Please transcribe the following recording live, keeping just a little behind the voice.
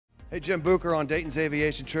Hey, Jim Bucher on Dayton's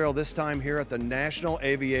Aviation Trail, this time here at the National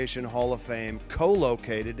Aviation Hall of Fame,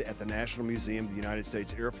 co-located at the National Museum of the United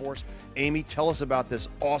States Air Force. Amy, tell us about this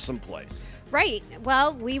awesome place. Right.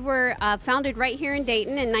 Well, we were founded right here in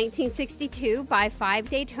Dayton in 1962 by 5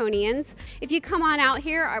 Daytonians. If you come on out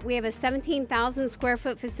here, we have a 17,000 square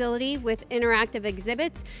foot facility with interactive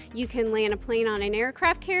exhibits. You can land a plane on an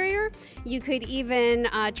aircraft carrier. You could even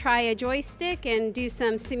try a joystick and do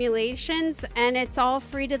some simulations, and it's all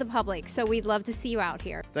free to the public. So we'd love to see you out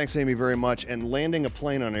here. Thanks, Amy, very much. And landing a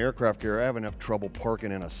plane on an aircraft carrier, I have enough trouble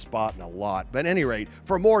parking in a spot in a lot. But at any rate,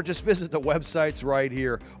 for more, just visit the websites right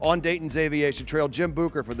here on Dayton's Aviation Trail. Jim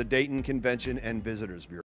Bucher for the Dayton Convention and Visitors Bureau.